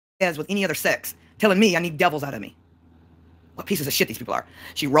as with any other sex, telling me I need devils out of me. What pieces of shit these people are.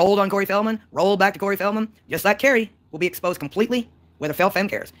 She rolled on Corey Feldman, rolled back to Corey Feldman, just like Carrie will be exposed completely, whether Fel Fem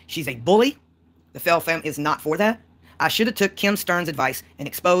cares. She's a bully. The Fel Fem is not for that. I should have took Kim Stearns' advice and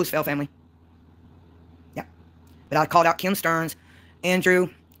exposed Fel Family. Yeah. But I called out Kim Stearns, Andrew,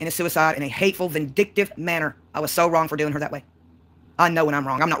 and his suicide in a hateful, vindictive manner. I was so wrong for doing her that way. I know when I'm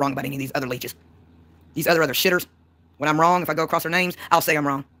wrong. I'm not wrong about any of these other leeches. These other shitters. When I'm wrong, if I go across their names, I'll say I'm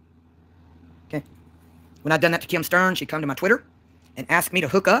wrong. Okay? When I done that to Kim Stearns, she'd come to my Twitter and ask me to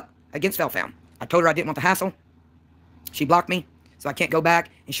hook up against Fel Fam. I told her I didn't want the hassle. She blocked me, so I can't go back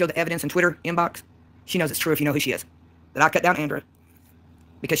and show the evidence in Twitter inbox. She knows it's true if you know who she is. That I cut down Andrea.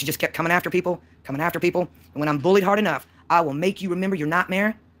 Because she just kept coming after people, coming after people. And when I'm bullied hard enough, I will make you remember your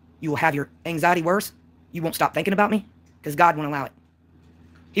nightmare. You will have your anxiety worse. You won't stop thinking about me, because God won't allow it.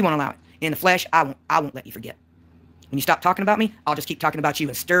 He won't allow it. In the flesh, I won't let you forget. When you stop talking about me, I'll just keep talking about you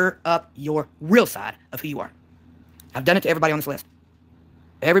and stir up your real side of who you are. I've done it to everybody on this list.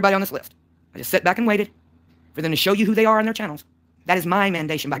 Everybody on this list. I just sat back and waited for them to show you who they are on their channels. That is my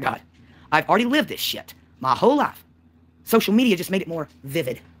mandation by God. I've already lived this shit my whole life. Social media just made it more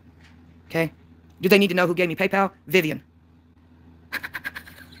vivid. Okay? Do they need to know who gave me PayPal? Vivian.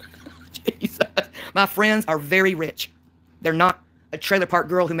 Jesus. My friends are very rich. They're not a trailer park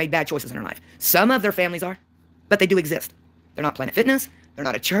girl who made bad choices in her life. Some of their families are, but they do exist. They're not Planet Fitness. They're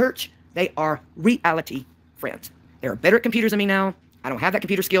not a church. They are reality friends. They're better at computers than me now. I don't have that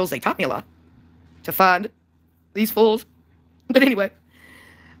computer skills. They taught me a lot to find these fools. But anyway,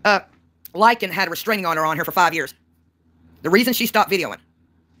 Lycan had a restraining order on her for 5 years. The reason she stopped videoing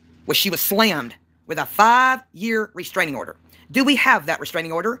was she was slammed with a 5-year restraining order. Do we have that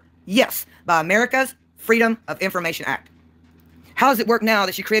restraining order? Yes, by America's Freedom of Information Act. How does it work now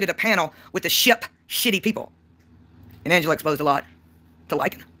that she created a panel with the shitty people? And Angela exposed a lot to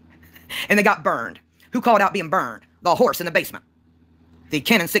Lycan. And they got burned. Who called out being burned? The horse in the basement. The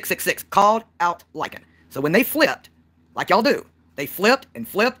Canon 666 called out Lycan. So when they flipped, like y'all do, they flipped and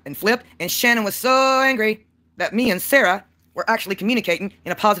flipped and flipped, and Shannon was so angry that me and Sarah were actually communicating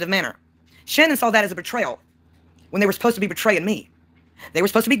in a positive manner. Shannon saw that as a betrayal when they were supposed to be betraying me. They were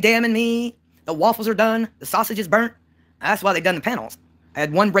supposed to be damning me. The waffles are done. The sausage is burnt. That's why they done the panels. I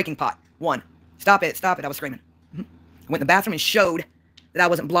had one breaking pot. One. Stop it, stop it. I was screaming. I went in the bathroom and showed that I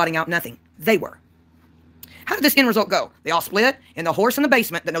wasn't blotting out nothing. They were. How did this end result go? They all split, and the horse in the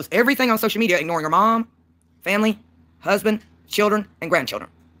basement that knows everything on social media, ignoring her mom, family, husband, children, and grandchildren.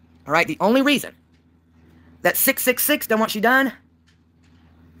 All right? The only reason that 666 done what she done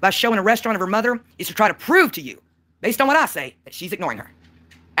by showing a restaurant of her mother is to try to prove to you, based on what I say, that she's ignoring her.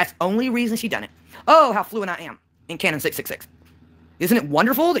 That's the only reason she done it. Oh, how fluent I am in Canon 666. Isn't it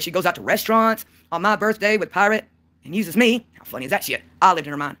wonderful that she goes out to restaurants on my birthday with Pirate and uses me? How funny is that shit? I lived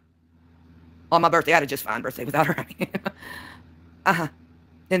in her mind. On my birthday, I had a just fine birthday without her.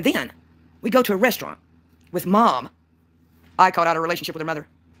 And then we go to a restaurant with Mom. I called out her relationship with her mother.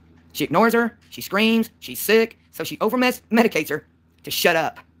 She ignores her, she screams, she's sick, so she over-medicates her to shut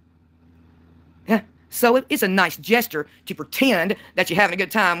up. Yeah, so it's a nice gesture to pretend that you're having a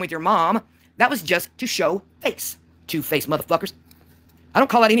good time with your mom. That was just to show face. Two-faced motherfuckers. I don't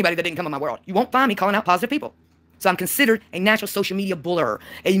call out anybody that didn't come in my world. You won't find me calling out positive people. So I'm considered a natural social media buller,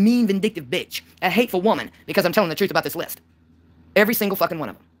 a mean, vindictive bitch, a hateful woman, because I'm telling the truth about this list. Every single fucking one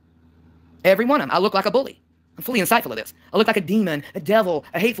of them. Every one of them. I look like a bully. I'm fully insightful of this. I look like a demon, a devil,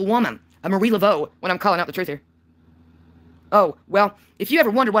 a hateful woman, a Marie Laveau when I'm calling out the truth here. Oh, well, if you ever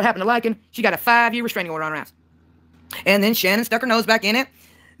wondered what happened to Lycan, she got a 5-year restraining order on her ass. And then Shannon stuck her nose back in it.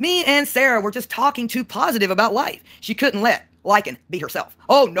 Me and Sarah were just talking too positive about life. She couldn't let Lycan be herself.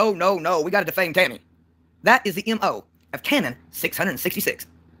 Oh, no, no, no, we got to defame Tammy. That is the M.O. of Canon 666.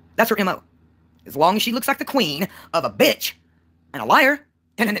 That's her M.O. As long as she looks like the queen of a bitch and a liar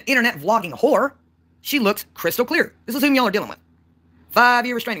and an internet vlogging whore, she looks crystal clear. This is whom y'all are dealing with.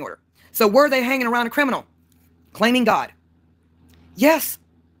 5-year restraining order. So were they hanging around a criminal, claiming God? Yes.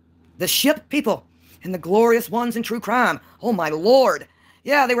 The ship people and the glorious ones in true crime. Oh, my Lord.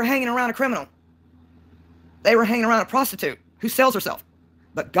 Yeah, they were hanging around a criminal. They were hanging around a prostitute who sells herself.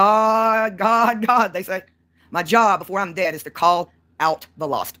 But God, God, God, they say, my job before I'm dead is to call out the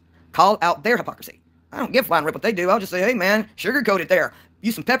lost. Call out their hypocrisy. I don't give a flying rip what they do. I'll just say, hey, man, sugarcoat it there.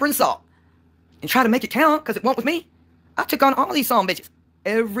 Use some pepper and salt. And try to make it count, because it won't with me. I took on all these psalm bitches.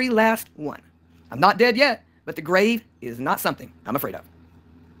 Every last one. I'm not dead yet, but the grave is not something I'm afraid of.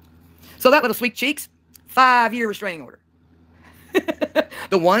 So that little sweet cheeks, 5-year restraining order.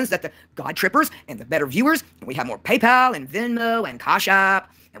 The ones that the God trippers and the better viewers, and we have more PayPal and Venmo and Cash App,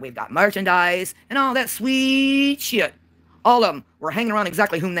 and we've got merchandise and all that sweet shit. All of them were hanging around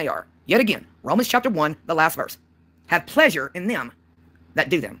exactly whom they are. Yet again, Romans chapter 1, the last verse. Have pleasure in them that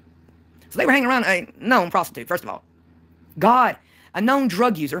do them. So they were hanging around a known prostitute, first of all. God, a known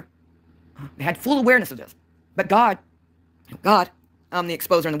drug user. They had full awareness of this. But God, I'm the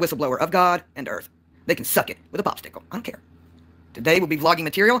exposer and the whistleblower of God and earth. They can suck it with a popsicle. I don't care. Today we'll be vlogging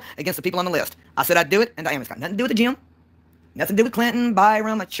material against the people on the list. I said I'd do it, and I am. It's got nothing to do with the gym. Nothing to do with Clinton,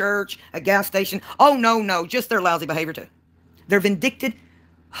 Byram, a church, a gas station. Oh, no, just their lousy behavior, too. They're vindicted.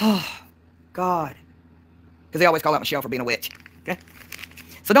 Oh, God. Because they always call out Michelle for being a witch. Okay?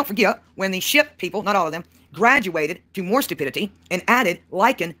 So don't forget, when the ship people, not all of them, graduated to more stupidity and added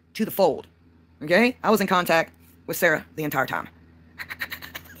Lycan to the fold. Okay? I was in contact with Sarah the entire time.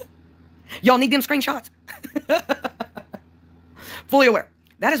 Y'all need them screenshots. Fully aware.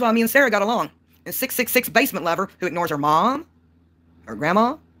 That is why me and Sarah got along. And 666 basement lover who ignores her mom, her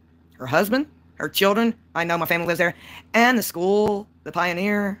grandma, her husband, her children. I know my family lives there. And the school, the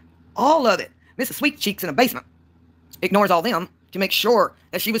Pioneer, all of it. Mrs. Sweet Cheeks in a basement ignores all them to make sure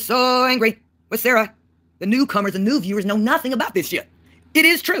that she was so angry with Sarah. The newcomers, the new viewers know nothing about this shit. It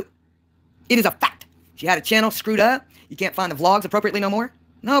is true. It is a fact. She had a channel screwed up. You can't find the vlogs appropriately no more.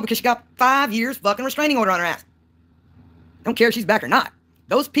 No, because she got 5 years fucking restraining order on her ass. Don't care if she's back or not.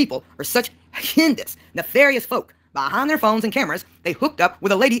 Those people are such heinous, nefarious folk. Behind their phones and cameras, they hooked up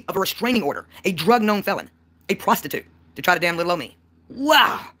with a lady of a restraining order, a drug-known felon, a prostitute, to try to damn little old me.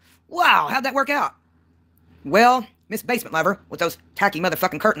 Wow, how'd that work out? Well, Miss Basement Lover, with those tacky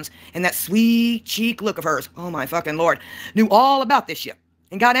motherfucking curtains and that sweet cheek look of hers, oh my fucking lord, knew all about this shit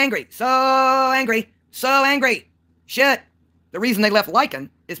and got angry. So angry. Shit. The reason they left Lycan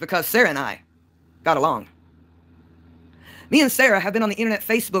is because Sarah and I got along. Me and Sarah have been on the internet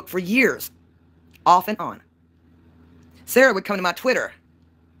Facebook for years, off and on. Sarah would come to my Twitter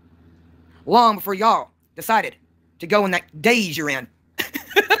long before y'all decided to go in that daze you're in.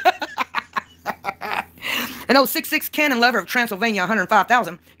 An old 6'6" cannon lover of Transylvania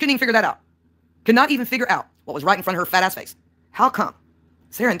 105,000 couldn't even figure that out. Could not even figure out what was right in front of her fat ass face. How come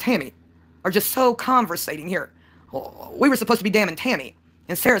Sarah and Tammy are just so conversating here? Well, we were supposed to be damning Tammy,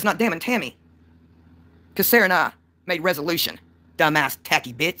 and Sarah's not damning Tammy. Because Sarah and I made resolution. Dumbass,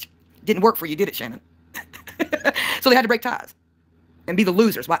 tacky bitch. Didn't work for you, did it, Shannon? So they had to break ties and be the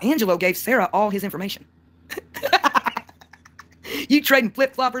losers, while Angelo gave Sarah all his information. You trading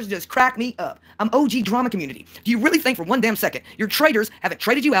flip-floppers just crack me up. I'm OG drama community. Do you really think for one damn second your traders haven't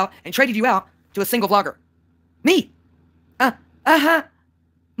traded you out and traded you out to a single vlogger? Me.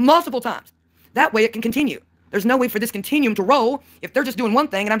 Multiple times. That way it can continue. There's no way for this continuum to roll if they're just doing one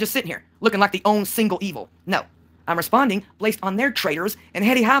thing and I'm just sitting here looking like the own single evil. No. I'm responding based on their traitors and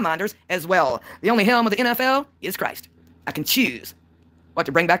heady high-minders as well. The only helm of the NFL is Christ. I can choose what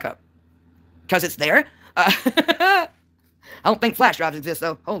to bring back up. Because it's there. I don't think flash drives exist,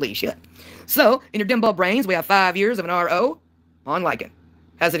 though. Holy shit. So, in your dim bulb brains, we have 5 years of an RO on Lycan.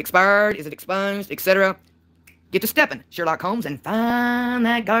 Has it expired? Is it expunged? Etc. Get to stepping, Sherlock Holmes, and find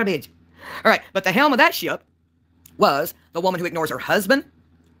that garbage. All right, but the helm of that ship was the woman who ignores her husband,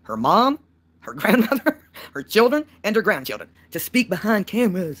 her mom, her grandmother, her children, and her grandchildren to speak behind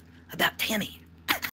cameras about Tammy.